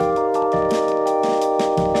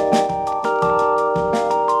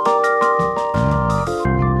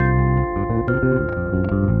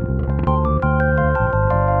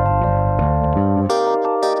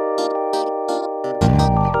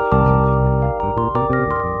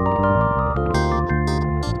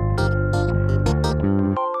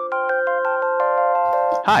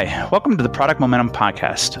Hi, welcome to the Product Momentum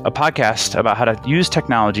Podcast, a podcast about how to use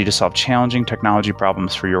technology to solve challenging technology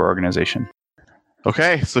problems for your organization.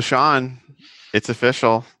 Okay, so Sean, it's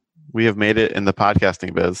official. We have made it in the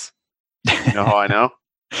podcasting biz. You know how I know?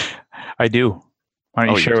 I do. Why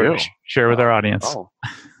don't you share with our audience? Oh.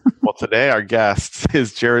 Well, today our guest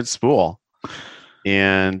is Jared Spool,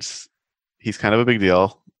 and he's kind of a big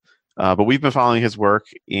deal. But we've been following his work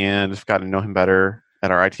and have gotten to know him better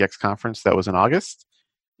at our ITX conference that was in August.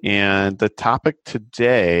 And the topic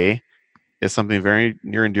today is something very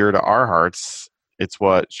near and dear to our hearts. It's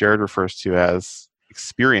what Jared refers to as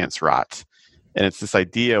experience rot. And it's this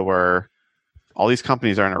idea where all these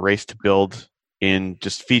companies are in a race to build in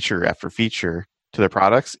just feature after feature to their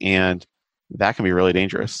products, and that can be really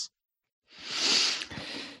dangerous.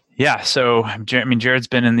 Yeah, so Jared's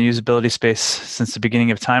been in the usability space since the beginning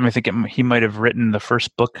of time. I think he might have written the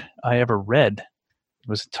first book I ever read. It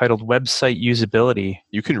was titled Website Usability.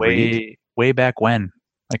 You can read? Way back when.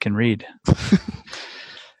 I can read.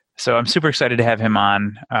 So I'm super excited to have him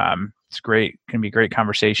on. It's great. Going to be a great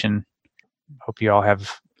conversation. Hope you all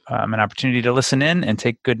have an opportunity to listen in and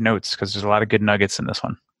take good notes because there's a lot of good nuggets in this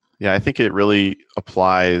one. Yeah, I think it really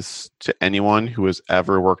applies to anyone who has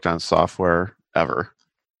ever worked on software ever.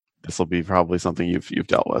 This will be probably something you've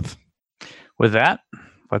dealt with. With that,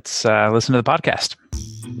 let's listen to the podcast.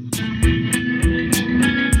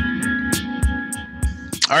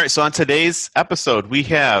 All right, so on today's episode, we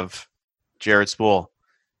have Jared Spool.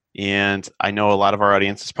 And I know a lot of our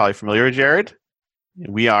audience is probably familiar with Jared.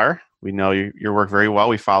 We are. We know your work very well.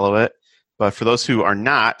 We follow it. But for those who are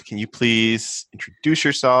not, can you please introduce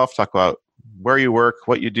yourself, talk about where you work,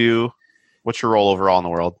 what you do, what's your role overall in the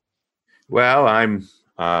world? Well, I'm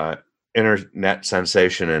internet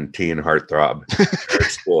sensation and teen heartthrob,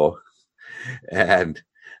 Jared Spool. And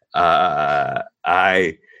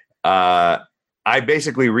I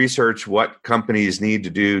basically research what companies need to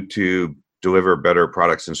do to deliver better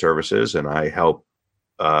products and services, and I help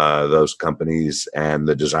those companies and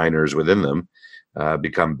the designers within them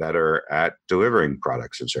become better at delivering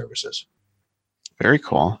products and services. Very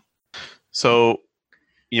cool. So,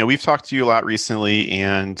 we've talked to you a lot recently,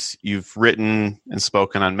 and you've written and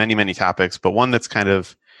spoken on many, many topics, but one that's kind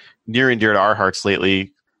of near and dear to our hearts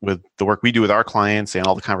lately with the work we do with our clients and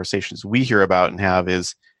all the conversations we hear about and have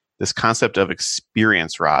is this concept of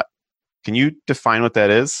experience rot. Can you define what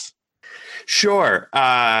that is? Sure.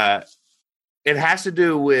 It has to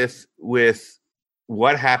do with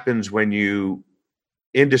what happens when you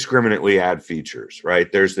indiscriminately add features,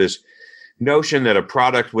 right? There's this notion that a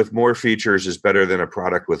product with more features is better than a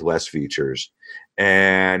product with less features.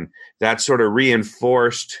 And that's sort of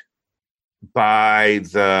reinforced by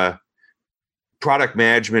the product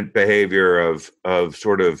management behavior of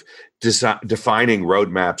sort of defining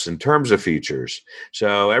roadmaps in terms of features.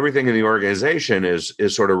 So everything in the organization is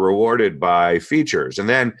sort of rewarded by features. And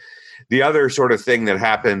then the other sort of thing that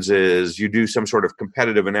happens is you do some sort of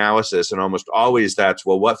competitive analysis, and almost always that's,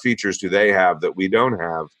 well, what features do they have that we don't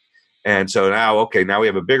have? And so now we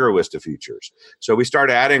have a bigger list of features. So we start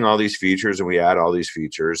adding all these features, and we add all these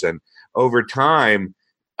features. And over time,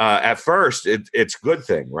 at first, it's a good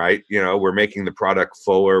thing, right? We're making the product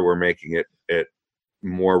fuller. We're making it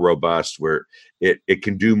more robust, where it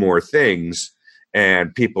can do more things.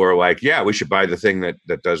 And people are like, yeah, we should buy the thing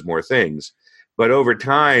that does more things. But over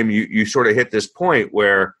time, you sort of hit this point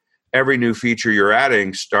where every new feature you're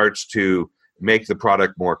adding starts to make the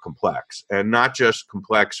product more complex, and not just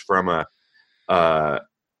complex from a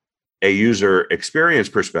user experience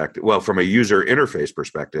perspective. Well, from a user interface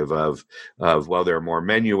perspective of there are more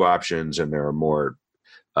menu options and there are more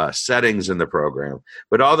settings in the program.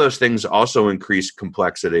 But all those things also increase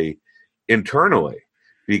complexity internally,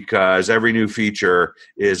 because every new feature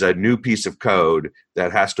is a new piece of code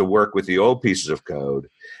that has to work with the old pieces of code.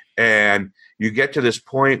 And you get to this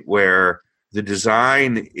point where the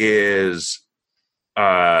design is,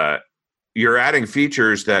 you're adding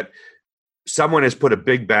features that someone has put a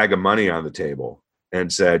big bag of money on the table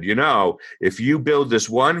and said, if you build this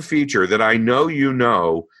one feature that I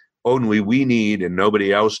know only we need and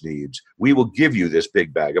nobody else needs, we will give you this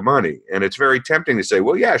big bag of money. And it's very tempting to say,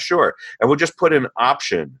 well, yeah, sure. And we'll just put an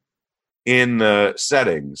option in the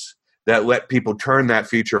settings that let people turn that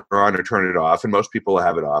feature on or turn it off. And most people will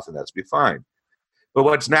have it off, and that's be fine. But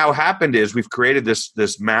what's now happened is we've created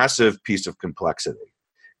this massive piece of complexity.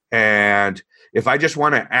 And if I just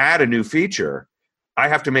want to add a new feature, I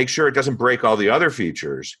have to make sure it doesn't break all the other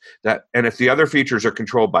features. And if the other features are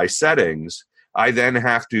controlled by settings, I then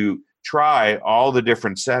have to try all the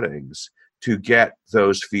different settings to get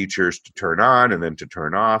those features to turn on and then to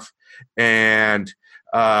turn off. And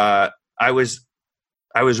I was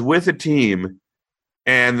I was with a team,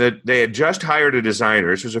 and they had just hired a designer.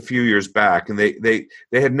 This was a few years back, and they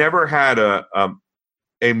had never had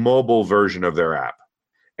a mobile version of their app,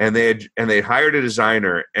 and they hired a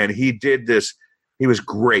designer, and he did this. He was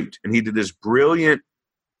great, and he did this brilliant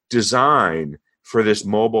design for this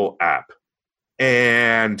mobile app,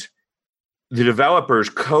 and the developers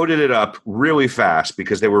coded it up really fast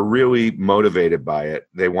because they were really motivated by it.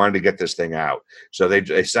 They wanted to get this thing out. So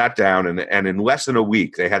they sat down, and in less than a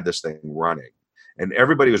week, they had this thing running. And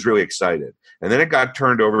everybody was really excited. And then it got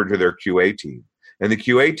turned over to their QA team. And the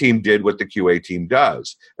QA team did what the QA team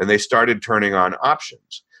does. And they started turning on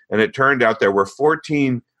options. And it turned out there were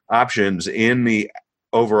 14 options in the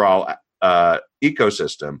overall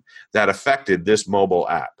ecosystem that affected this mobile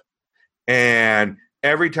app. And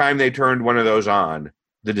every time they turned one of those on,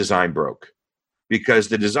 the design broke. Because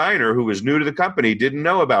the designer, who was new to the company, didn't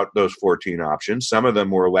know about those 14 options. Some of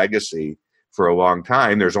them were legacy for a long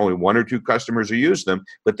time. There's only 1 or 2 customers who use them,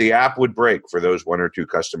 but the app would break for those 1 or 2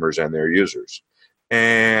 customers and their users.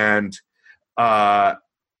 And when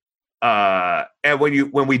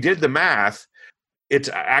we did the math, it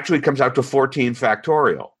actually comes out to 14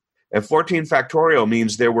 factorial. And 14 factorial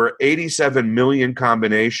means there were 87 million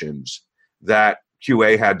combinations that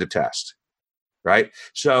QA had to test, right?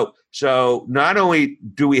 So not only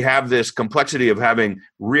do we have this complexity of having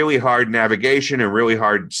really hard navigation and really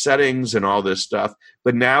hard settings and all this stuff,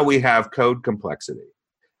 but now we have code complexity.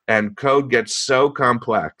 And code gets so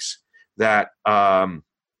complex that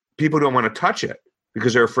people don't want to touch it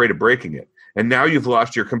because they're afraid of breaking it. And now you've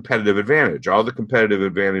lost your competitive advantage. All the competitive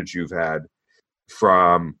advantage you've had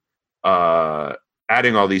from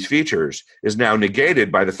adding all these features is now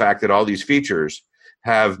negated by the fact that all these features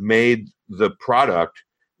have made the product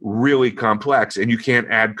really complex, and you can't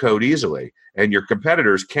add code easily. And your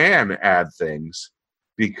competitors can add things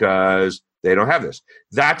because they don't have this.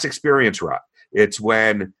 That's experience rot. It's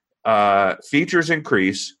when features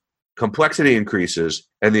increase, complexity increases,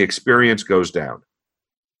 and the experience goes down.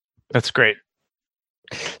 That's great.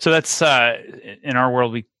 So that's in our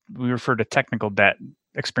world, we refer to technical debt.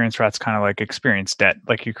 Experience rot's kind of like experience debt.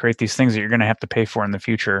 Like you create these things that you're going to have to pay for in the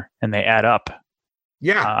future, and they add up.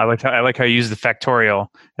 Yeah, I like how you use the factorial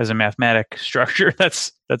as a mathematic structure.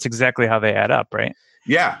 That's exactly how they add up, right?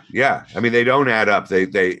 Yeah. I mean, they don't add up;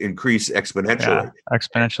 they increase exponentially. Yeah,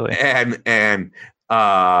 exponentially.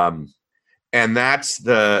 And that's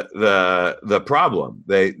the problem.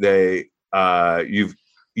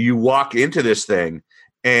 You walk into this thing,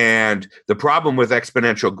 and the problem with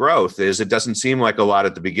exponential growth is it doesn't seem like a lot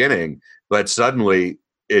at the beginning, but suddenly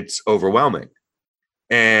it's overwhelming.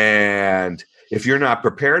 And if you're not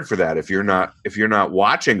prepared for that, if you're not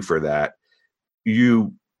watching for that,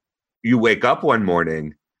 you wake up one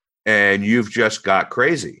morning and you've just got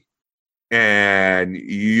crazy and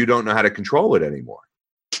you don't know how to control it anymore.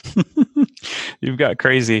 You've got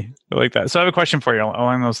crazy. I like that. So I have a question for you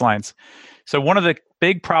along those lines. So one of the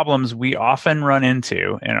big problems we often run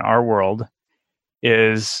into in our world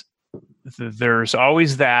is there's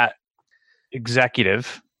always that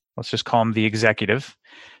executive, let's just call him the executive,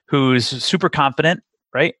 who's super confident,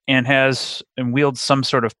 right? And wields some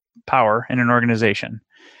sort of power in an organization.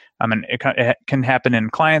 I mean, it can happen in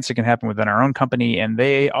clients, it can happen within our own company, and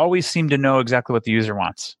they always seem to know exactly what the user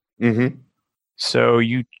wants. Mm-hmm. So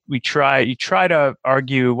you try to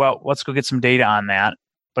argue, well, let's go get some data on that,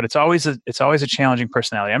 but it's always a challenging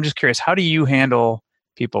personality. I'm just curious, how do you handle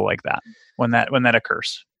people like that when that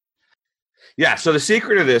occurs? Yeah. So the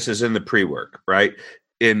secret of this is in the pre-work, right?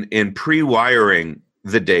 In pre-wiring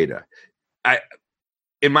the data.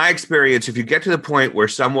 In my experience, if you get to the point where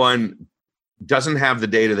someone doesn't have the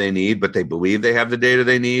data they need, but they believe they have the data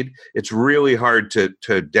they need, it's really hard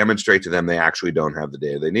to demonstrate to them they actually don't have the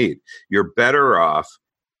data they need. You're better off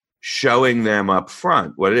showing them up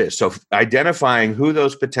front what it is. So identifying who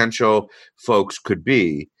those potential folks could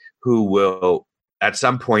be who will at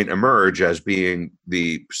some point emerge as being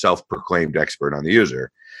the self-proclaimed expert on the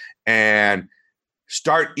user, and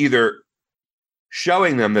start either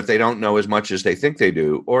showing them that they don't know as much as they think they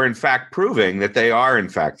do, or in fact proving that they are in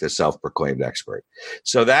fact the self-proclaimed expert.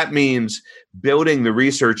 So that means building the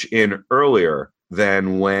research in earlier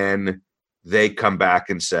than when they come back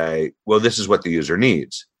and say, well, this is what the user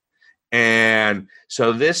needs. And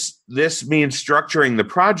so this means structuring the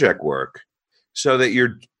project work so that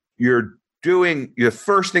you're doing, the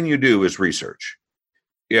first thing you do is research.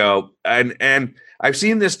 And I've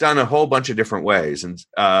seen this done a whole bunch of different ways. And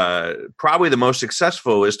probably the most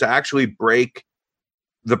successful is to actually break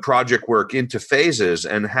the project work into phases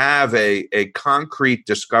and have a concrete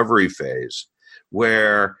discovery phase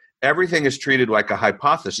where everything is treated like a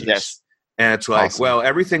hypothesis. Yes. And it's like, Awesome. well,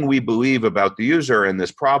 everything we believe about the user and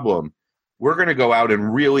this problem, we're going to go out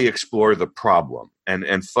and really explore the problem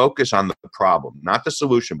and focus on the problem, not the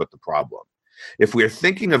solution, but the problem. If we're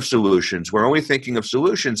thinking of solutions, we're only thinking of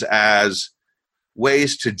solutions as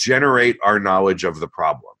ways to generate our knowledge of the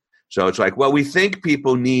problem. So it's like, well, we think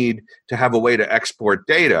people need to have a way to export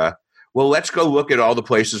data. Well, let's go look at all the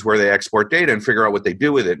places where they export data and figure out what they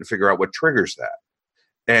do with it and figure out what triggers that.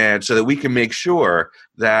 And so that we can make sure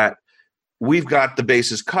that we've got the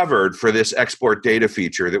bases covered for this export data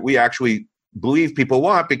feature that we actually believe people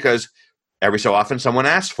want, because every so often someone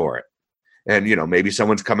asks for it. And, maybe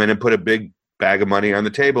someone's come in and put a big bag of money on the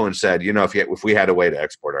table and said, if we had a way to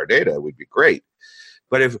export our data, it would be great.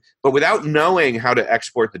 But without knowing how to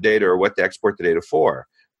export the data or what to export the data for,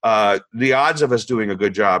 the odds of us doing a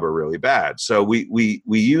good job are really bad. So we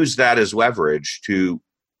use that as leverage to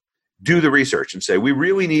do the research and say, we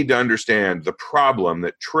really need to understand the problem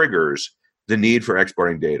that triggers the need for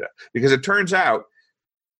exporting data. Because it turns out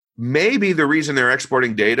maybe the reason they're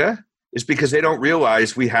exporting data is because they don't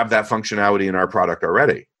realize we have that functionality in our product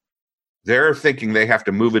already. They're thinking they have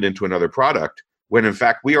to move it into another product, when in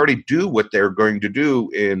fact we already do what they're going to do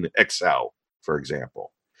in Excel, for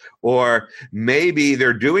example. Or maybe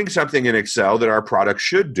they're doing something in Excel that our product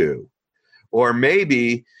should do. Or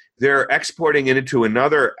maybe they're exporting it into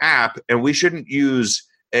another app and we shouldn't use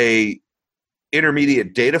a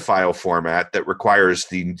intermediate data file format that requires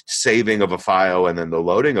the saving of a file and then the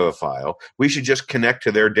loading of a file. We should just connect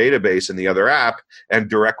to their database in the other app and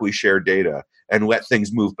directly share data and let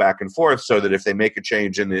things move back and forth, so that if they make a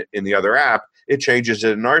change in the other app, it changes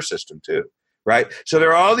it in our system too, right? So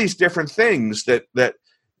there are all these different things that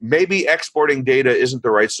maybe exporting data isn't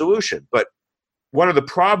the right solution. But one of the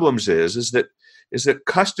problems is that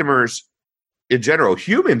customers in general,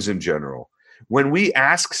 humans in general, when we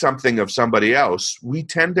ask something of somebody else, we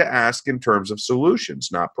tend to ask in terms of solutions,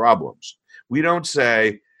 not problems. We don't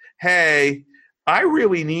say, hey, I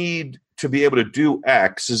really need to be able to do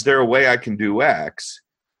X. Is there a way I can do X?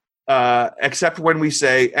 Except when we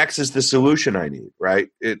say X is the solution I need, right?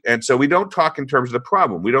 And so we don't talk in terms of the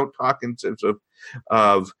problem. We don't talk in terms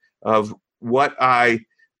of what I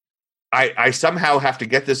somehow have to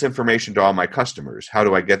get this information to all my customers. How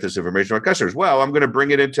do I get this information to my customers? Well, I'm going to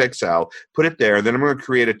bring it into Excel, put it there, and then I'm going to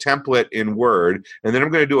create a template in Word, and then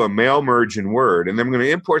I'm going to do a mail merge in Word, and then I'm going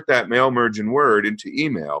to import that mail merge in Word into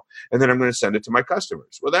email, and then I'm going to send it to my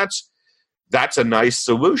customers. Well, that's a nice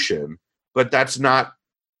solution, but that's not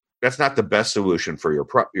the best solution for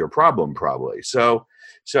your problem, probably. So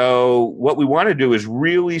what we want to do is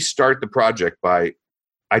really start the project by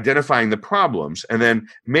identifying the problems and then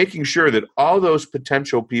making sure that all those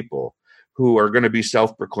potential people who are going to be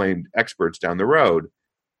self-proclaimed experts down the road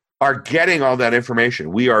are getting all that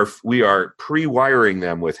information. We are pre-wiring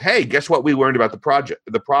them with, hey, guess what we learned about the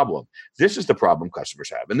problem. This is the problem customers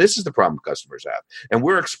have, and this is the problem customers have. And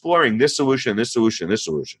we're exploring this solution, this solution, this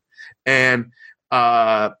solution. And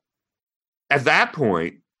at that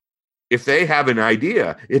point, if they have an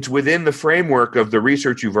idea, it's within the framework of the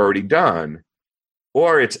research you've already done,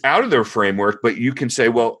 or it's out of their framework, but you can say,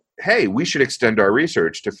 well, hey, we should extend our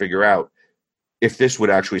research to figure out if this would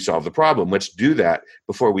actually solve the problem. Let's do that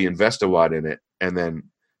before we invest a lot in it and then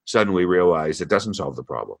suddenly realize it doesn't solve the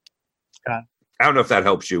problem. Got it. I don't know if that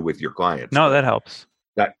helps you with your clients. No, that helps.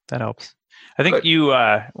 That helps. I think you,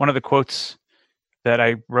 one of the quotes that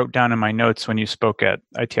I wrote down in my notes when you spoke at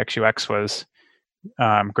ITX UX was,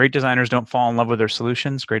 great designers don't fall in love with their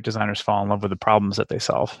solutions. Great designers fall in love with the problems that they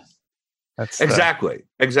solve. That's exactly.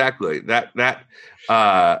 That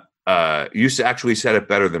you actually said it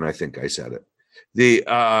better than I think I said it. The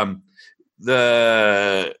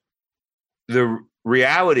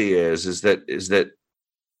reality is that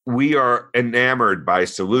we are enamored by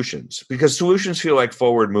solutions because solutions feel like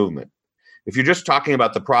forward movement. If you're just talking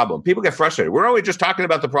about the problem, people get frustrated. We're only just talking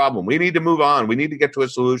about the problem. We need to move on. We need to get to a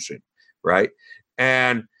solution, right?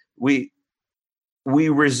 And we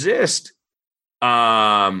resist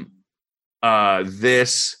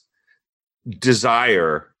this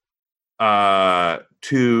desire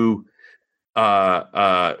to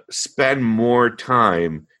spend more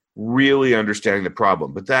time really understanding the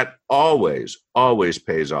problem. But that always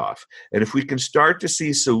pays off. And if we can start to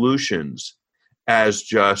see solutions as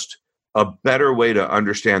just a better way to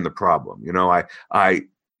understand the problem,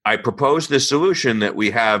 I propose this solution that we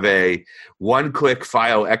have a one-click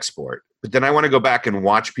file export, but then I want to go back and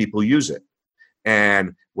watch people use it.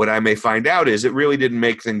 And what I may find out is it really didn't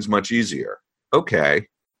make things much easier. Okay.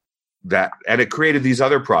 And it created these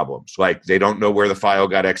other problems, like they don't know where the file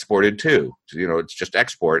got exported to. So, it's just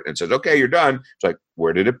export and it says, okay, you're done. It's like,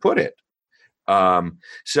 where did it put it?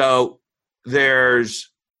 So there's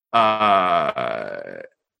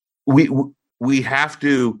we have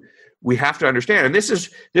to understand, and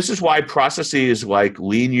this is why processes like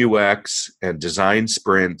Lean UX and design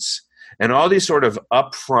sprints and all these sort of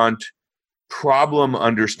upfront problem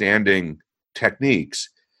understanding techniques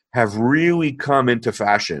have really come into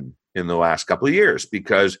fashion in the last couple of years,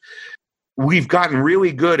 because we've gotten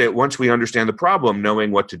really good at, once we understand the problem,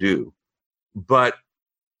 knowing what to do. But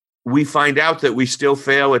we find out that we still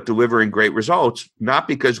fail at delivering great results, not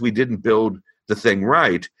because we didn't build the thing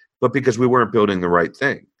right, but because we weren't building the right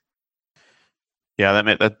thing. Yeah,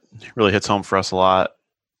 that really hits home for us a lot.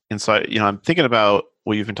 And so, I'm thinking about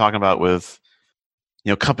what you've been talking about with,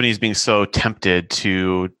 companies being so tempted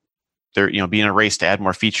to, be in a race to add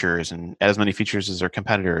more features and add as many features as their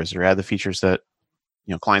competitors, or add the features that,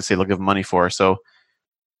 clients say they'll give money for. So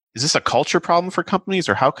is this a culture problem for companies,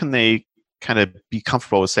 or how can they kind of be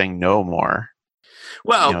comfortable with saying no more?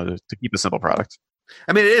 Well, to keep a simple product.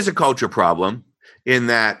 I mean, it is a culture problem in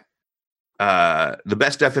that the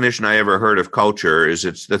best definition I ever heard of culture is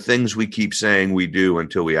it's the things we keep saying we do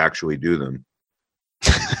until we actually do them.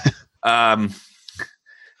 And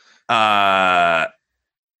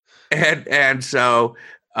so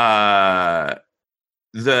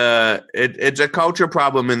it's a culture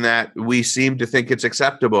problem in that we seem to think it's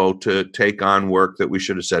acceptable to take on work that we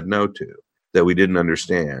should have said no to, that we didn't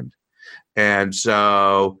understand. And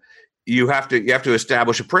so you have to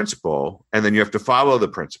establish a principle, and then you have to follow the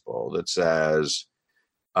principle that says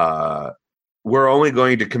we're only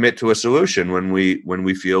going to commit to a solution when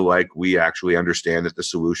we feel like we actually understand that the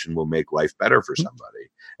solution will make life better for somebody.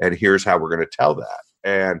 And here's how we're going to tell that.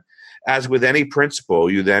 And as with any principle,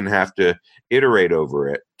 you then have to iterate over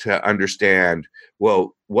it to understand,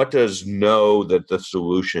 well, what does know that the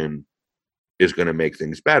solution is going to make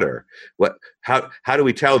things better? How do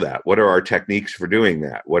we tell that? What are our techniques for doing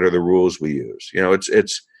that? What are the rules we use?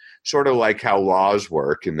 It's sort of like how laws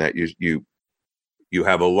work, in that you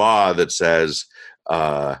have a law that says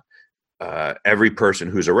every person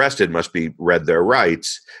who's arrested must be read their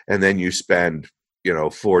rights, and then you spend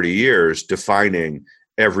 40 years defining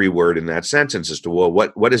every word in that sentence as to, well,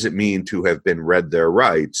 what does it mean to have been read their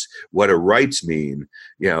rights? What do rights mean?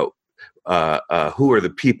 Who are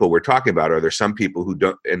the people we're talking about? Are there some people who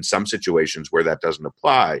don't, in some situations where that doesn't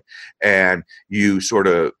apply? And you sort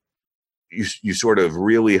of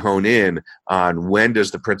really hone in on when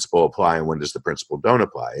does the principle apply and when does the principle don't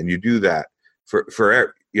apply. And you do that for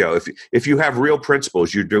if you have real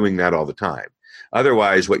principles, you're doing that all the time.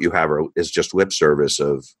 Otherwise, what you have is just lip service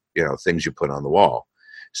of things you put on the wall.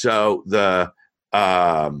 So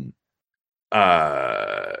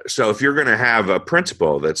so if you're going to have a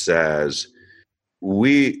principle that says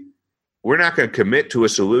we're not going to commit to a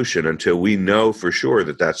solution until we know for sure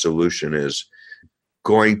that solution is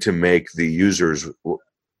going to make the user's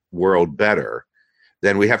world better,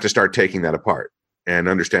 then we have to start taking that apart and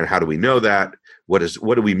understand, how do we know that? What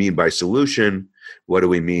do we mean by solution? What do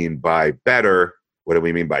we mean by better? What do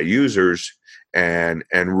we mean by users? And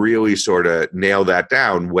really sort of nail that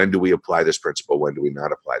down. When do we apply this principle? When do we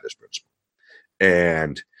not apply this principle?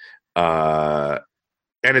 And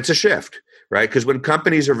it's a shift, right? Because when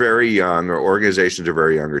companies are very young, or organizations are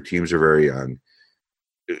very young, or teams are very young,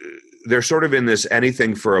 they're sort of in this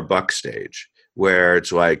anything for a buck stage, where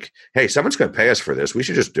it's like, hey, someone's going to pay us for this. We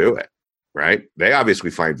should just do it, right? They obviously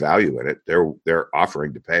find value in it. They're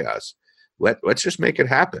offering to pay us. Let's just make it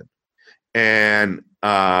happen. And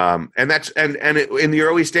that's in the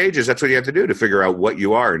early stages, that's what you have to do to figure out what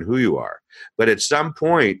you are and who you are. But at some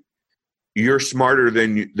point, you're smarter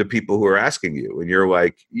than the people who are asking you, and you're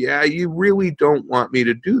like, yeah, you really don't want me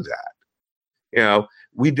to do that.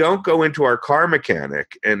 We don't go into our car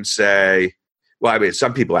mechanic and say, well, I mean,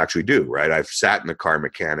 some people actually do, right? I've sat in the car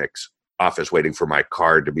mechanic's office waiting for my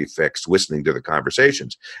car to be fixed, listening to the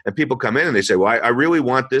conversations, and people come in and they say, well, I really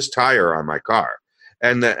want this tire on my car,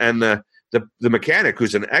 and the mechanic,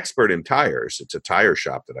 who's an expert in tires, it's a tire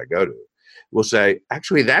shop that I go to, will say,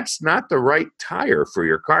 actually, that's not the right tire for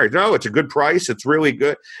your car. No, it's a good price. It's really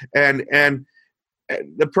good. And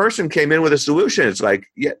the person came in with a solution. It's like,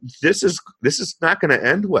 yeah, this is not going to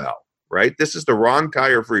end well, right? This is the wrong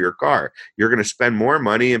tire for your car. You're going to spend more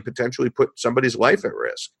money and potentially put somebody's life at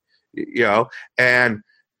risk, and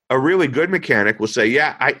a really good mechanic will say,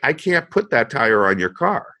 yeah, I can't put that tire on your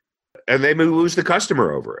car. And they may lose the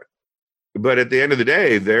customer over it. But at the end of the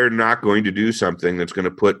day, they're not going to do something that's going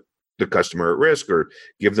to put the customer at risk or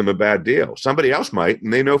give them a bad deal. Somebody else might,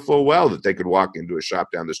 and they know full well that they could walk into a shop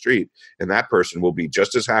down the street, and that person will be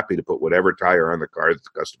just as happy to put whatever tire on the car that the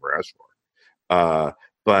customer asked for.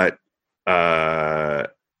 But I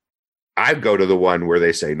go to the one where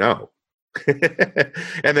they say no.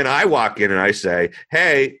 And then I walk in and I say,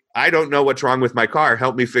 hey, I don't know what's wrong with my car.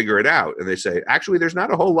 Help me figure it out. And they say, actually, there's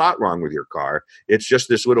not a whole lot wrong with your car. It's just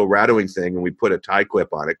this little rattling thing. And we put a tie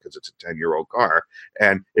clip on it because it's a 10-year-old car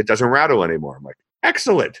and it doesn't rattle anymore. I'm like,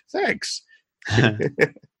 excellent. Thanks.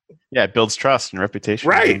 Yeah, it builds trust and reputation.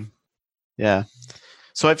 Right. Yeah.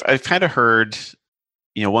 So I've kind of heard,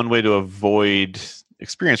 one way to avoid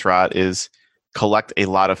experience rot is collect a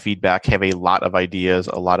lot of feedback, have a lot of ideas,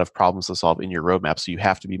 a lot of problems to solve in your roadmap. So you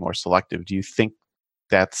have to be more selective. Do you think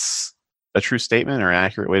that's a true statement or an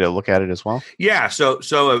accurate way to look at it as well? Yeah. So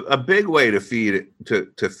a big way to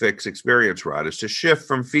fix experience rot is to shift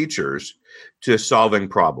from features to solving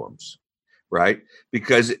problems, right?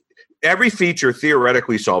 Because every feature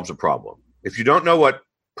theoretically solves a problem. If you don't know what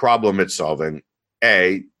problem it's solving,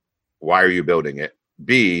 A, why are you building it?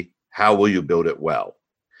 B, how will you build it well?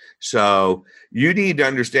 So you need to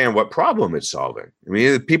understand what problem it's solving. I mean,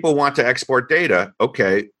 if people want to export data.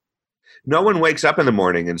 Okay. No one wakes up in the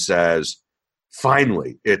morning and says,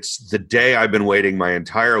 finally, it's the day I've been waiting my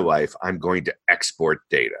entire life. I'm going to export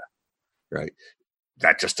data, right?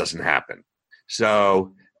 That just doesn't happen.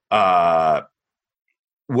 So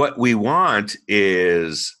what we want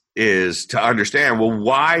is to understand, well,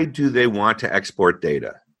 why do they want to export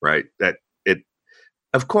data, right?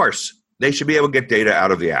 Of course, they should be able to get data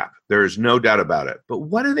out of the app. There's no doubt about it. But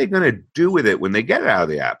what are they going to do with it when they get it out of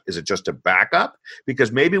the app? Is it just a backup?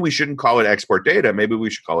 Because maybe we shouldn't call it export data. Maybe we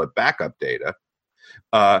should call it backup data.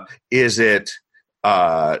 Is it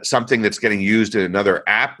something that's getting used in another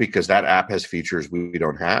app because that app has features we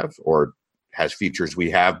don't have, or has features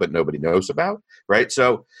we have but nobody knows about, right?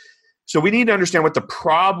 So we need to understand what the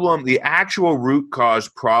problem, the actual root cause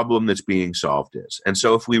problem that's being solved is. And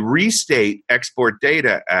so if we restate export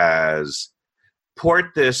data as port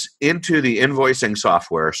this into the invoicing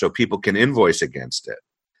software so people can invoice against it,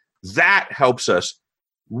 that helps us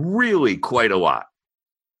really quite a lot.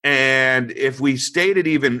 And if we state it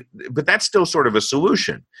even, but that's still sort of a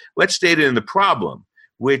solution. Let's state it in the problem,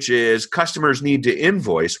 which is customers need to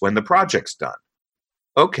invoice when the project's done.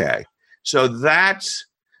 Okay, so that's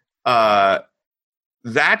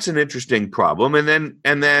an interesting problem, and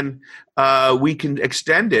then we can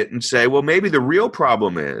extend it and say, well, maybe the real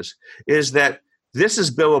problem is that this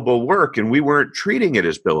is billable work, and we weren't treating it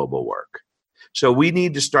as billable work. So we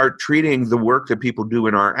need to start treating the work that people do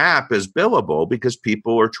in our app as billable because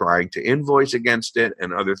people are trying to invoice against it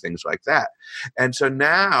and other things like that. And so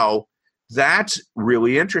now that's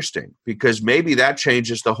really interesting because maybe that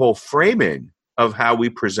changes the whole framing of how we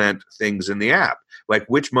present things in the app. Like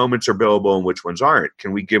which moments are billable and which ones aren't.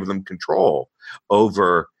 Can we give them control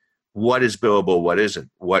over what is billable, what isn't,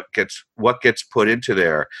 what gets put into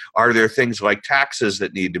there? Are there things like taxes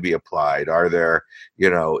that need to be applied? Are there,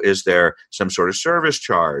 is there some sort of service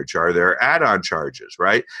charge? Are there add-on charges,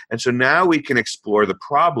 right? And so now we can explore the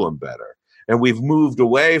problem better. And we've moved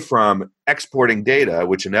away from exporting data,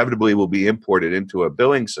 which inevitably will be imported into a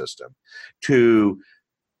billing system, to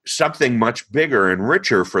something much bigger and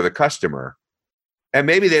richer for the customer. And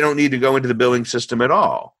maybe they don't need to go into the billing system at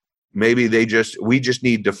all. Maybe we just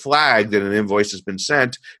need to flag that an invoice has been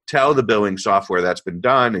sent, tell the billing software that's been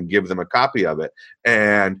done, and give them a copy of it.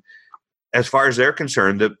 And as far as they're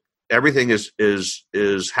concerned, that everything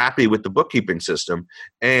is happy with the bookkeeping system,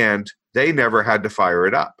 and they never had to fire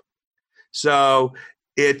it up. So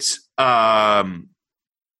it's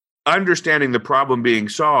understanding the problem being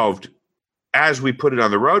solved as we put it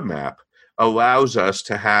on the roadmap allows us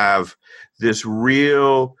to have this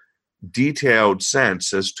real detailed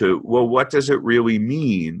sense as to, well, what does it really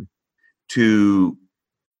mean to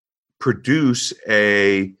produce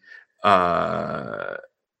an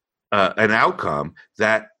outcome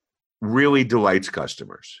that really delights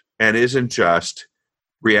customers and isn't just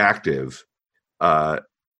reactive. I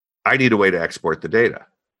need a way to export the data.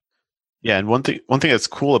 Yeah, and one thing that's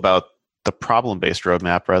cool about the problem-based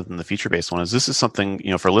roadmap rather than the feature-based one is this is something,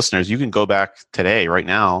 for listeners, you can go back today, right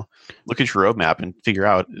now, look at your roadmap and figure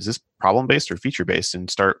out, is this problem-based or feature-based,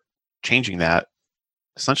 and start changing that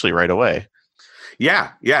essentially right away.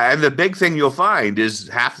 Yeah. And the big thing you'll find is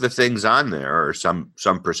half the things on there, or some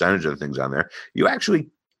percentage of the things on there, you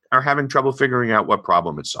actually are having trouble figuring out what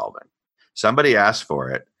problem it's solving. Somebody asked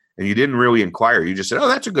for it, and you didn't really inquire. You just said, oh,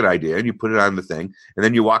 that's a good idea, and you put it on the thing, and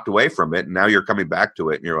then you walked away from it, and now you're coming back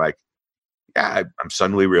to it, and you're like, yeah, I'm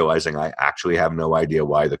suddenly realizing I actually have no idea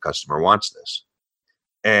why the customer wants this.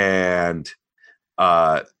 And,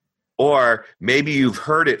 or maybe you've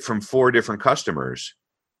heard it from 4 different customers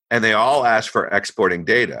and they all ask for exporting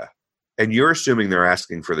data. And you're assuming they're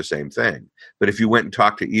asking for the same thing. But if you went and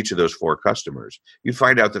talked to each of those 4 customers, you'd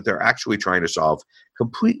find out that they're actually trying to solve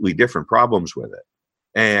completely different problems with it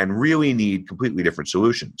and really need completely different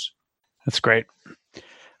solutions. That's great. All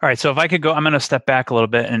right. So if I could go, I'm going to step back a little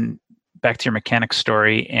bit and back to your mechanics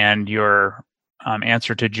story and your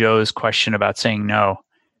answer to Joe's question about saying no.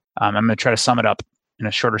 I'm going to try to sum it up in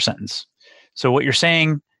a shorter sentence. So what you're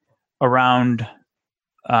saying around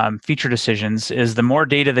feature decisions is the more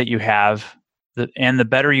data that you have and the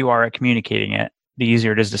better you are at communicating it, the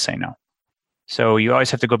easier it is to say no. So you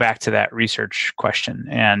always have to go back to that research question.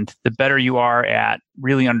 And the better you are at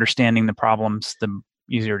really understanding the problems, the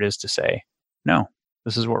easier it is to say, no,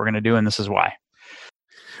 this is what we're going to do and this is why.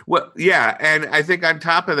 Well, yeah. And I think on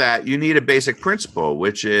top of that, you need a basic principle,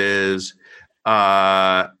 which is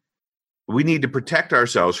we need to protect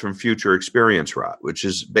ourselves from future experience rot, which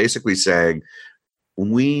is basically saying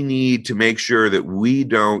we need to make sure that we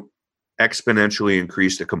don't exponentially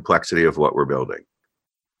increase the complexity of what we're building.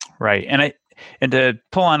 Right. And to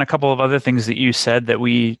pull on a couple of other things that you said that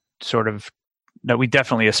we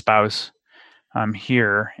definitely espouse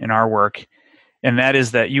here in our work, and that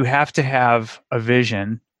is that you have to have a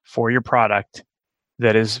vision for your product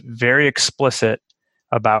that is very explicit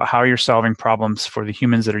about how you're solving problems for the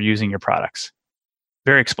humans that are using your products.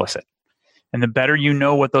 Very explicit. And the better you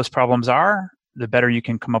know what those problems are, the better you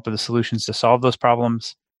can come up with the solutions to solve those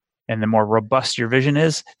problems. And the more robust your vision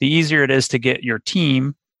is, the easier it is to get your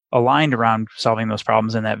team aligned around solving those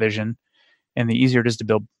problems in that vision. And the easier it is to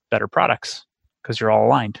build better products because you're all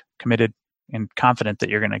aligned, committed, and confident that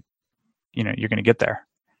you're going to get there.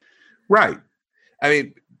 Right. I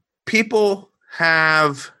mean, people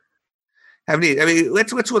have need. I mean,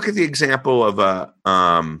 let's look at the example of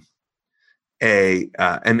an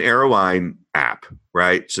airline app,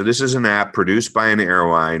 right? So this is an app produced by an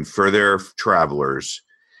airline for their travelers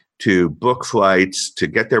to book flights, to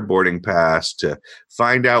get their boarding pass, to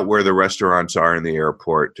find out where the restaurants are in the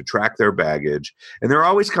airport, to track their baggage. And they're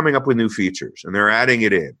always coming up with new features and they're adding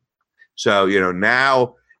it in. So,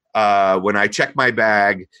 now when I check my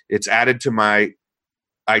bag, it's added to my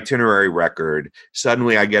itinerary record.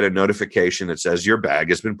 Suddenly I get a notification that says your bag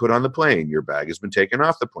has been put on the plane. Your bag has been taken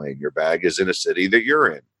off the plane. Your bag is in a city that you're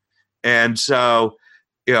in. And so,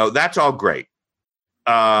 that's all great.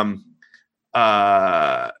 And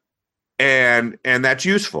that's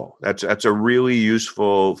useful. That's a really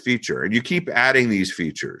useful feature. And you keep adding these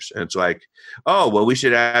features. And it's like, oh, well, we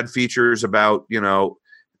should add features about,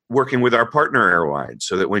 working with our partner airlines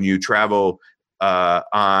so that when you travel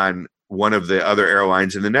on one of the other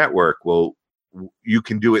airlines in the network, well, you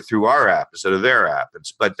can do it through our app instead of their app.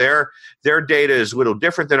 But their data is a little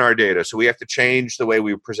different than our data. So we have to change the way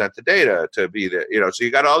we present the data to be so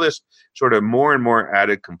you got all this sort of more and more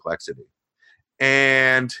added complexity.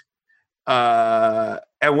 And one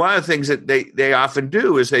of the things that they often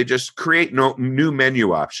do is they just create new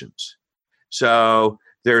menu options. So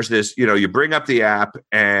there's this, you bring up the app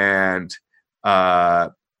and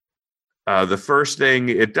the first thing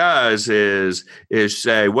it does is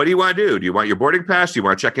say, what do you want to do? Do you want your boarding pass? Do you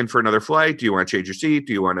want to check in for another flight? Do you want to change your seat?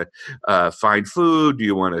 Do you want to find food? Do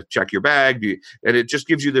you want to check your bag? And it just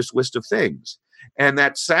gives you this list of things. And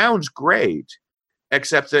that sounds great,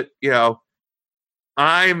 except that,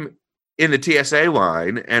 I'm in the TSA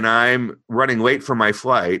line and I'm running late for my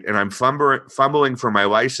flight and I'm fumbling for my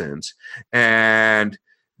license and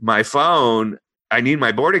my phone, I need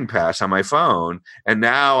my boarding pass on my phone. And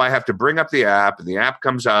now I have to bring up the app and the app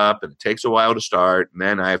comes up and it takes a while to start. And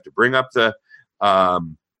then I have to bring up the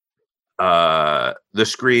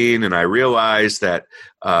screen and I realize that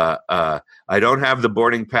I don't have the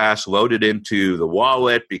boarding pass loaded into the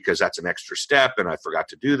wallet because that's an extra step and I forgot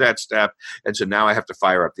to do that step. And so now I have to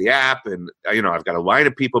fire up the app and, I've got a line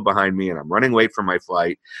of people behind me and I'm running late for my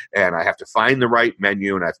flight and I have to find the right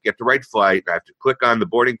menu and I have to get the right flight. And I have to click on the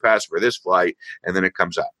boarding pass for this flight and then it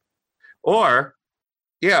comes up. Or,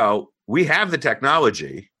 we have the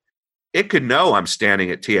technology. It could know I'm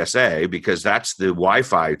standing at TSA because that's the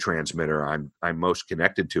Wi-Fi transmitter I'm most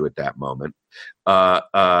connected to at that moment, or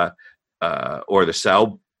the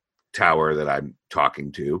cell tower that I'm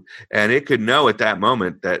talking to, and it could know at that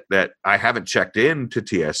moment that I haven't checked in to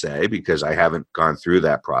TSA because I haven't gone through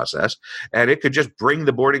that process, and it could just bring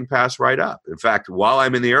the boarding pass right up. In fact, while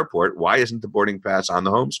I'm in the airport, why isn't the boarding pass on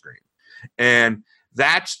the home screen? And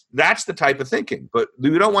that's the type of thinking. But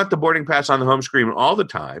we don't want the boarding pass on the home screen all the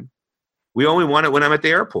time. We only want it when I'm at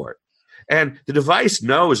the airport. And the device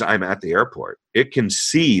knows I'm at the airport. It can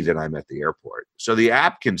see that I'm at the airport. So the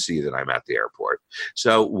app can see that I'm at the airport.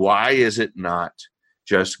 So why is it not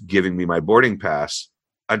just giving me my boarding pass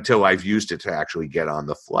until I've used it to actually get on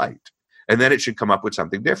the flight? And then it should come up with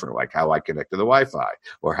something different, like how I connect to the Wi-Fi,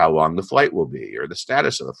 or how long the flight will be, or the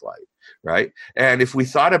status of the flight, right? And if we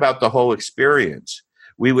thought about the whole experience,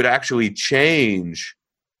 we would actually change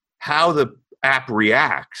how the app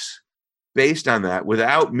reacts based on that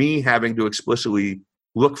without me having to explicitly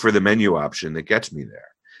look for the menu option that gets me there.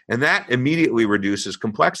 And that immediately reduces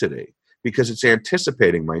complexity because it's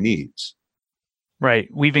anticipating my needs. Right.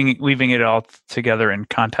 Weaving it all together in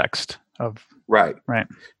context of right. Right.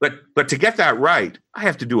 But to get that right, I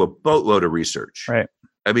have to do a boatload of research. Right.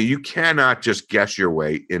 I mean, you cannot just guess your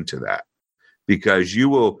way into that, because you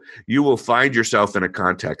will find yourself in a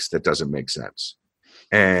context that doesn't make sense.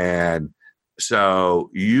 And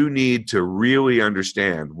so you need to really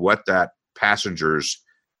understand what that passenger's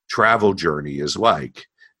travel journey is like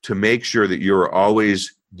to make sure that you're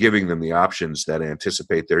always giving them the options that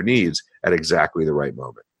anticipate their needs at exactly the right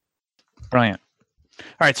moment. Brilliant. All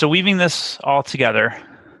right. So weaving this all together,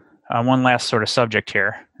 one last sort of subject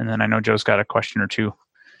here, and then I know Joe's got a question or two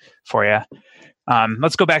for you.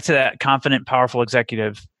 Let's go back to that confident, powerful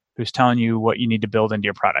executive who's telling you what you need to build into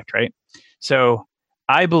your product, right? So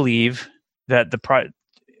I believe that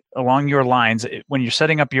along your lines, when you're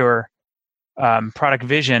setting up your product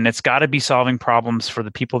vision, it's got to be solving problems for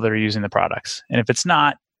the people that are using the products. And if it's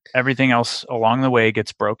not, everything else along the way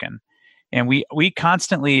gets broken. And we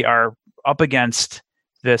constantly are up against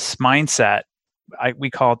this mindset.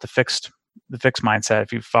 We call it the fixed mindset.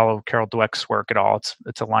 If you follow Carol Dweck's work at all,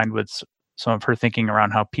 it's aligned with some of her thinking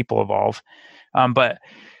around how people evolve. But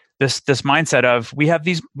this mindset of we have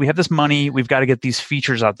this money, we've got to get these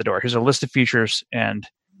features out the door. Here's a list of features, and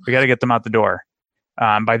we got to get them out the door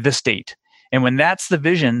by this date. And when that's the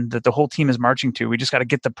vision that the whole team is marching to, we just got to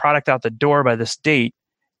get the product out the door by this date,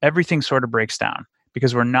 everything sort of breaks down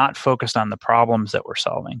because we're not focused on the problems that we're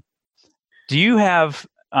solving. Do you have,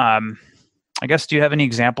 do you have any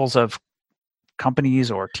examples of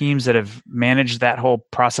companies or teams that have managed that whole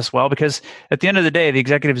process well? Because at the end of the day, the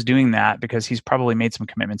executive is doing that because he's probably made some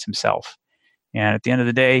commitments himself. And at the end of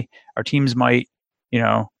the day, our teams might,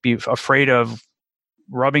 be afraid of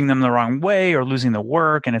rubbing them the wrong way or losing the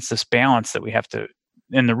work. And it's this balance that we have to,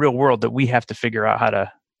 in the real world, that we have to figure out how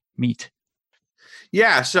to meet.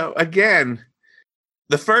 Yeah. So again,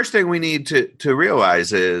 the first thing we need to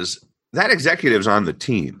realize is that executive's on the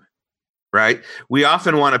team, right? We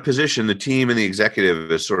often want to position the team and the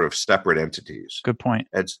executive as sort of separate entities. Good point.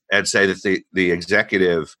 And say that the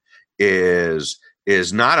executive is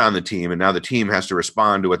not on the team, and now the team has to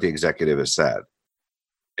respond to what the executive has said.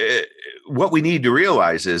 What we need to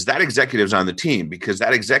realize is that executive's on the team because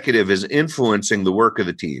that executive is influencing the work of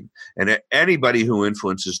the team. And anybody who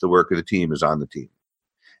influences the work of the team is on the team.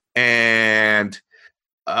 And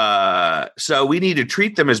so we need to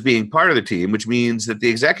treat them as being part of the team, which means that the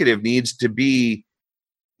executive needs to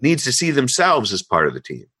see themselves as part of the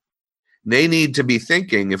team. They need to be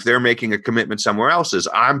thinking, if they're making a commitment somewhere else, is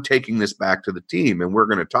I'm taking this back to the team and we're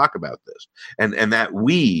going to talk about this. And that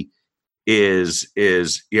we is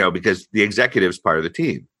because the executive is part of the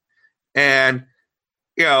team. And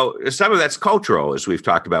some of that's cultural, as we've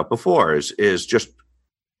talked about before, is just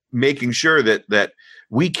making sure that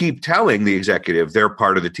we keep telling the executive they're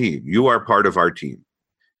part of the team. You are part of our team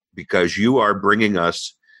because you are bringing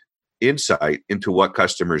us insight into what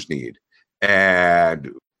customers need.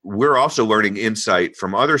 And we're also learning insight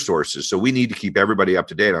from other sources. So we need to keep everybody up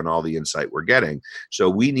to date on all the insight we're getting. So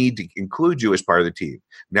we need to include you as part of the team.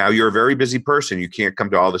 Now, you're a very busy person. You can't come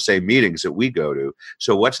to all the same meetings that we go to.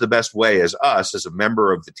 So what's the best way as a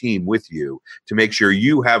member of the team with you to make sure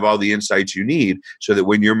you have all the insights you need so that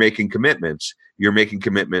when you're making commitments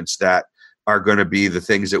that are going to be the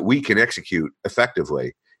things that we can execute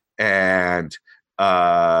effectively. And,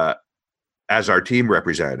 as our team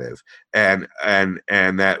representative, and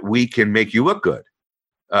that we can make you look good,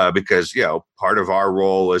 because part of our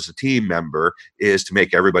role as a team member is to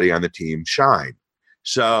make everybody on the team shine.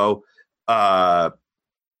 So, we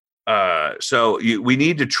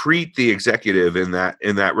need to treat the executive in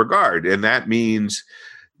that regard, and that means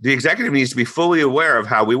the executive needs to be fully aware of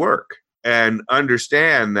how we work and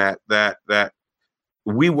understand that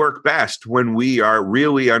we work best when we are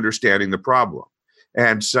really understanding the problem,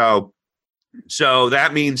 and so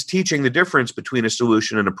that means teaching the difference between a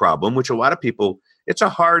solution and a problem, which a lot of people, it's a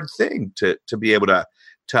hard thing to be able to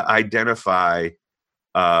identify,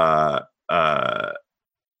 the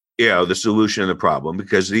solution and the problem,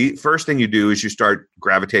 because the first thing you do is you start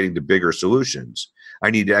gravitating to bigger solutions.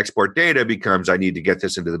 I need to export data becomes I need to get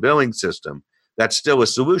this into the billing system. That's still a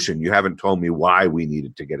solution. You haven't told me why we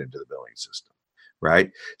needed to get into the billing system,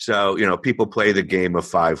 right? So, people play the game of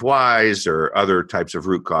 5 whys or other types of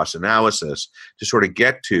root cause analysis to sort of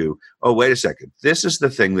get to, oh, wait a second, this is the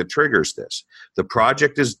thing that triggers this. The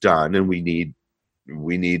project is done, and we need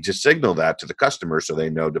to signal that to the customer so they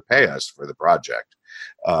know to pay us for the project,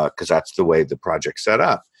 because that's the way the project's set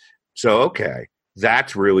up. So, okay,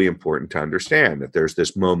 that's really important to understand, that there's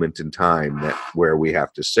this moment in time where we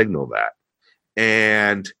have to signal that.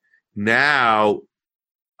 And now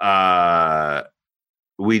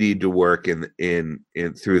we need to work in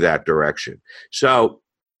through that direction. So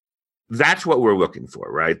that's what we're looking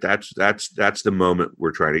for, right? That's the moment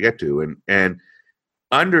we're trying to get to, and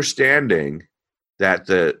understanding that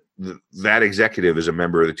that executive is a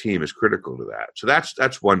member of the team is critical to that. So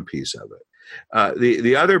that's one piece of it.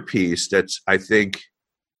 The other piece that's, I think,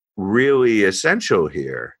 really essential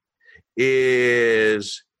here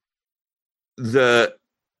is the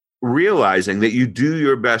realizing that you do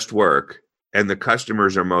your best work and the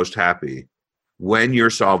customers are most happy when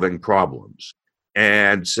you're solving problems.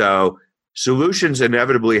 And so solutions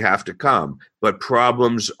inevitably have to come, but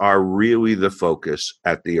problems are really the focus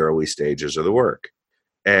at the early stages of the work.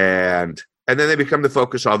 And then they become the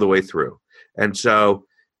focus all the way through. And so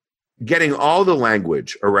getting all the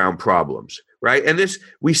language around problems, right? And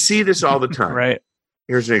we see this all the time. Right.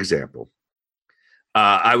 Here's an example.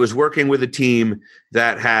 I was working with a team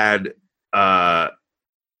that had a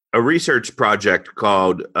research project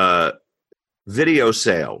called video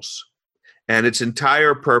sales. And its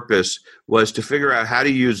entire purpose was to figure out how to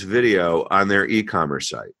use video on their e-commerce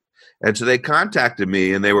site. And so they contacted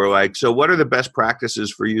me and they were like, so what are the best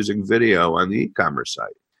practices for using video on the e-commerce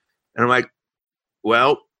site? And I'm like,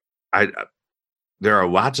 well, there are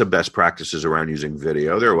lots of best practices around using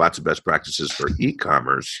video. There are lots of best practices for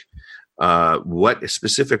e-commerce. What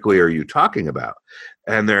specifically are you talking about?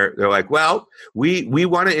 And they're like, well, we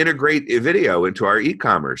want to integrate a video into our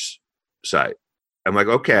e-commerce site. I'm like,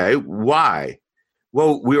 okay, why?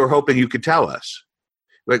 Well, we were hoping you could tell us.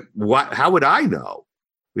 Like, what? How would I know?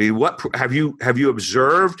 I mean, what have you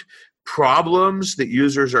observed problems that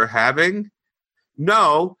users are having?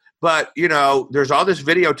 No, but there's all this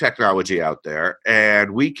video technology out there,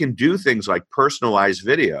 and we can do things like personalized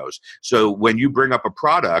videos. So when you bring up a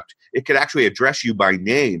product, it could actually address you by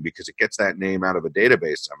name because it gets that name out of a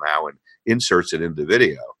database somehow and inserts it into the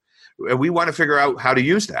video. And we want to figure out how to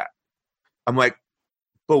use that. I'm like,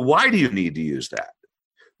 but why do you need to use that?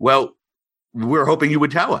 Well, we're hoping you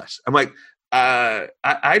would tell us. I'm like,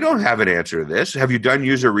 I don't have an answer to this. Have you done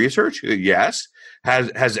user research? Yes.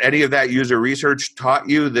 Has any of that user research taught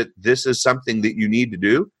you that this is something that you need to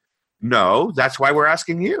do? No. That's why we're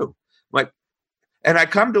asking you. Like, and I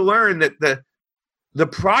come to learn that the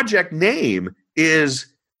project name is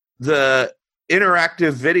the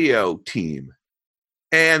interactive video team.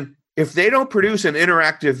 And if they don't produce an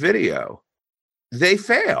interactive video, they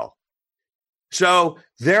fail. So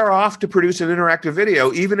they're off to produce an interactive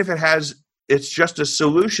video, even if it's just a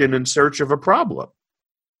solution in search of a problem.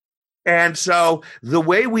 And so the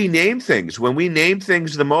way we name things, when we name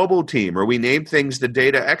things the mobile team, or we name things the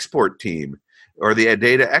data export team, or the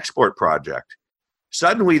data export project,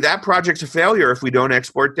 suddenly that project's a failure if we don't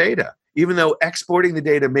export data, even though exporting the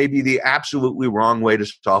data may be the absolutely wrong way to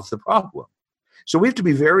solve the problem. So we have to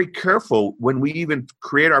be very careful when we even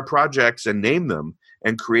create our projects and name them,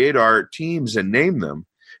 and create our teams and name them,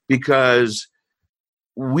 because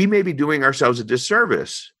we may be doing ourselves a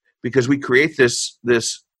disservice because we create this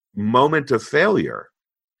moment of failure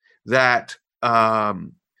that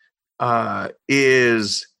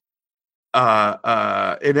is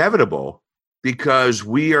inevitable because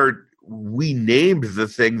we named the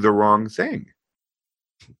thing the wrong thing.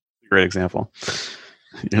 Great example.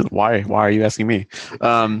 Why are you asking me?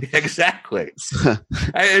 Exactly.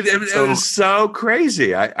 It was so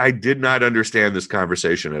crazy. I did not understand this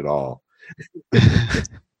conversation at all.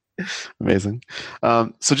 Amazing.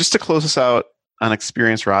 So just to close us out on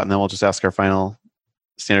Experience Rot, and then we'll just ask our final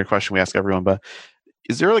standard question we ask everyone. But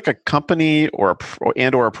is there like a company or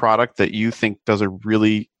a product that you think does a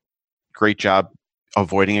really great job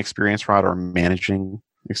avoiding experience rot or managing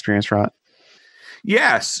experience rot?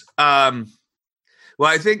 Yes. Well,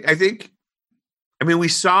 I think, we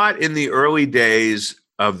saw it in the early days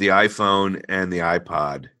of the iPhone and the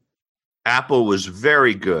iPod. Apple was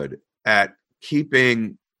very good at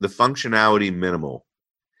keeping the functionality minimal.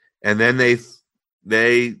 And then they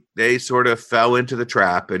sort of fell into the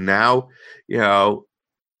trap. And now, there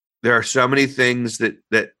are so many things that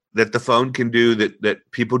the phone can do that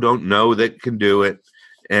people don't know that can do it.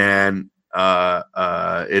 And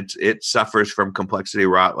it suffers from complexity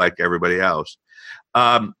rot like everybody else.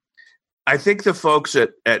 I think the folks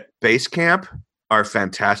at Basecamp are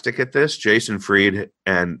fantastic at this. Jason Fried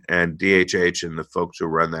and DHH and the folks who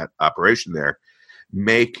run that operation there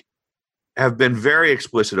have been very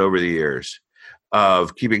explicit over the years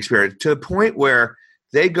of keeping experience to the point where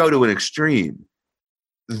they go to an extreme.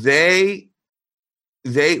 They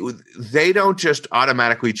don't just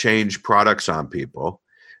automatically change products on people.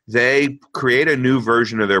 They create a new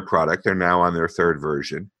version of their product. They're now on their third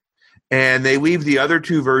version, and they leave the other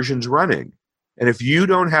two versions running. And if you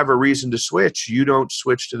don't have a reason to switch, you don't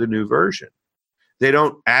switch to the new version. They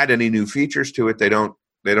don't add any new features to it. They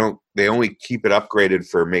only keep it upgraded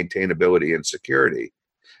for maintainability and security.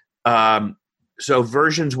 So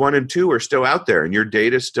versions 1 and 2 are still out there, and your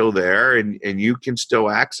data is still there, and you can still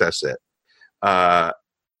access it. And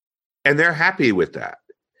they're happy with that.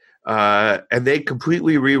 And they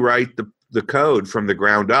completely rewrite the code from the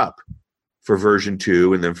ground up for version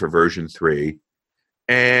 2 and then for version 3.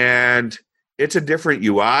 And it's a different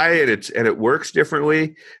UI, and it works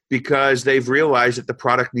differently because they've realized that the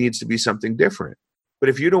product needs to be something different. But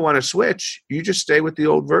if you don't want to switch, you just stay with the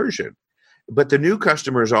old version. But the new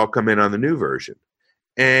customers all come in on the new version.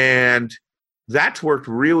 And that's worked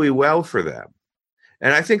really well for them.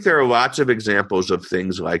 And I think there are lots of examples of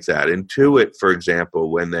things like that. Intuit, for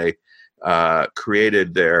example, when they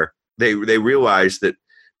created they realized that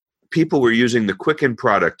people were using the Quicken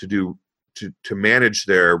product to manage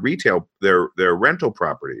their retail, their rental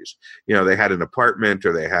properties. You know, they had an apartment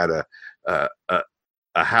or they had a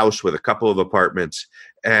house with a couple of apartments,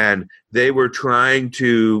 and they were trying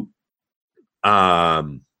to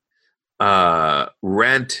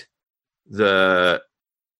rent the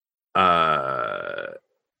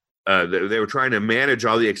they were trying to manage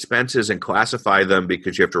all the expenses and classify them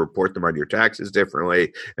because you have to report them on your taxes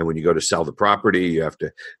differently. And when you go to sell the property, you have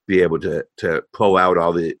to be able to pull out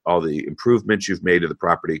all the improvements you've made to the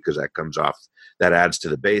property because that adds to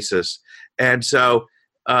the basis. And so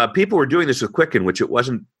people were doing this with Quicken, which it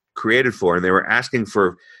wasn't created for, and they were asking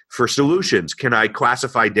for solutions. Can I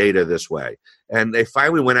classify data this way? And they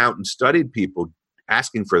finally went out and studied people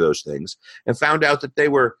asking for those things and found out that they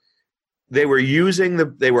were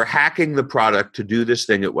hacking the product to do this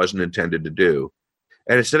thing it wasn't intended to do.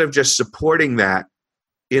 And instead of just supporting that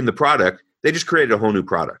in the product, they just created a whole new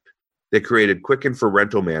product. They created Quicken for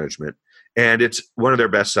rental management, and it's one of their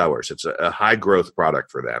best sellers. It's a high growth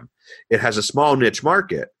product for them. It has a small niche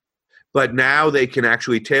market, but now they can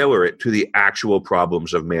actually tailor it to the actual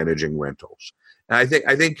problems of managing rentals. And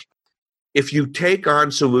I think if you take on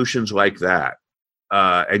solutions like that,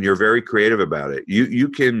 and you're very creative about it, you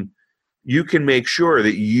can make sure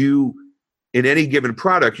that in any given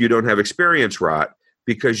product, you don't have experience rot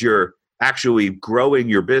because you're actually growing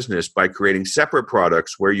your business by creating separate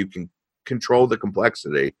products where you can control the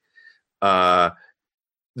complexity that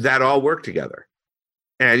all work together.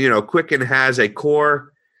 And, Quicken has a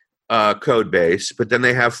core code base, but then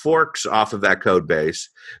they have forks off of that code base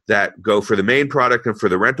that go for the main product and for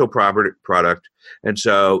the rental product. And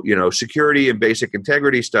so, security and basic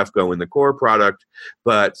integrity stuff go in the core product,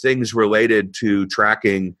 but things related to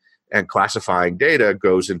tracking and classifying data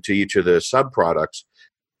goes into each of the sub-products.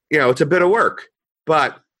 It's a bit of work,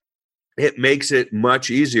 but it makes it much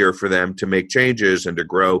easier for them to make changes and to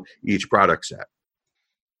grow each product set.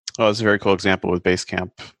 Oh, that's a very cool example with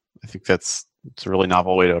Basecamp. I think it's a really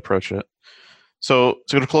novel way to approach it. So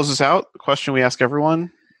to close this out, the question we ask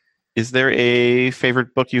everyone, is there a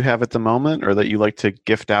favorite book you have at the moment or that you like to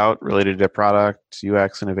gift out related to product,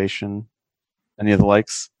 UX, innovation, any of the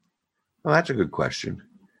likes? Well, that's a good question.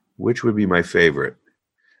 Which would be my favorite?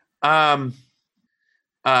 Well,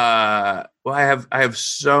 I have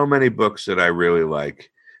so many books that I really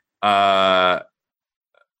like. The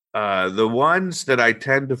ones that I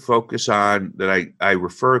tend to focus on that I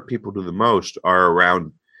refer people to the most are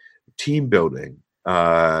around team building.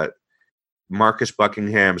 Marcus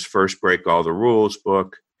Buckingham's First Break All the Rules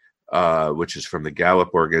book, which is from the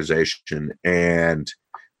Gallup organization, and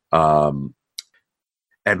Lou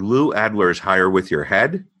Adler's Hire with Your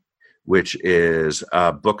Head, which is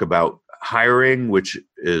a book about hiring, which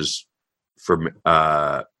is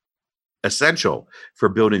essential for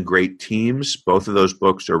building great teams. Both of those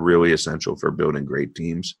books are really essential for building great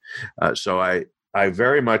teams. So I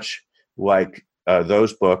very much like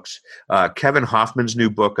those books. Kevin Hoffman's new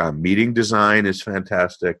book on meeting design is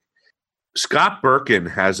fantastic. Scott Birkin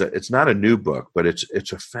has it's not a new book, but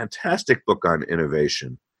it's a fantastic book on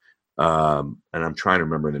innovation. And I'm trying to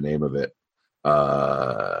remember the name of it.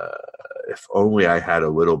 If only I had a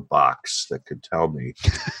little box that could tell me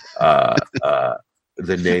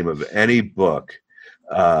the name of any book.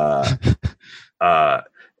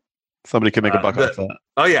 Somebody could make a buck off that.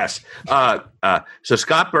 Oh, yes. So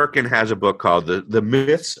Scott Berkun has a book called The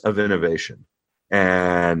Myths of Innovation.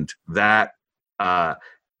 And that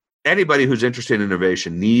anybody who's interested in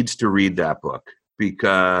innovation needs to read that book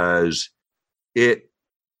because it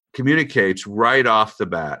communicates right off the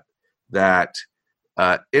bat that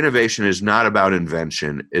innovation is not about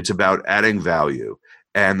invention. It's about adding value.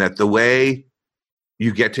 And that the way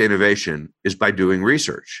you get to innovation is by doing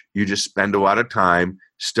research. You just spend a lot of time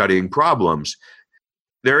studying problems.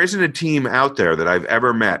 There isn't a team out there that I've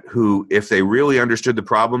ever met who, if they really understood the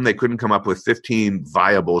problem, they couldn't come up with 15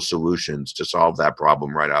 viable solutions to solve that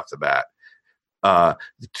problem right off the bat.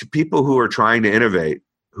 People who are trying to innovate,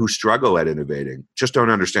 who struggle at innovating, just don't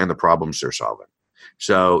understand the problems they're solving.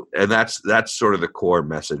 So, and that's sort of the core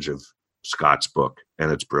message of Scott's book,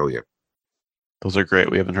 and it's brilliant. Those are great.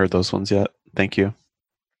 We haven't heard those ones yet. Thank you.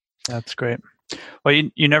 That's great. Well,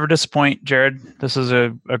 you never disappoint, Jared. This is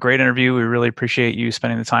a great interview. We really appreciate you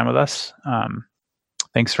spending the time with us.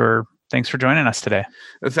 Thanks for joining us today.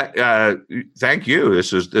 Thank you.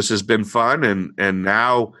 This has been fun, and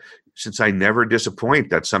now since I never disappoint,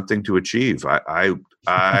 that's something to achieve. I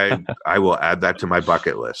will add that to my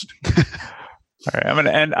bucket list. All right, I'm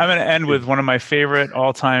gonna end with one of my favorite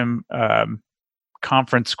all-time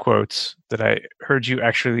conference quotes that I heard you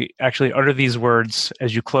actually utter these words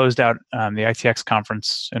as you closed out the ITX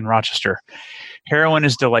conference in Rochester. Heroin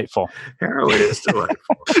is delightful. Heroin is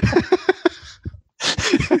delightful.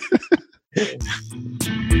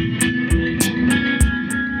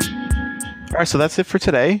 All right, so that's it for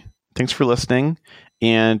today. Thanks for listening.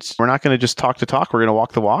 And we're not going to just talk the talk. We're going to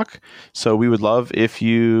walk the walk. So we would love if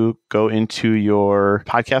you go into your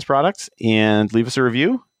podcast products and leave us a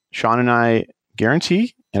review. Sean and I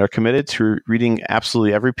guarantee and are committed to reading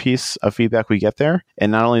absolutely every piece of feedback we get there.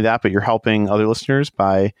 And not only that, but you're helping other listeners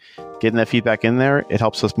by getting that feedback in there. It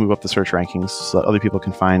helps us move up the search rankings so that other people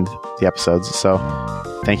can find the episodes. So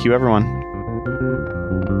thank you, everyone.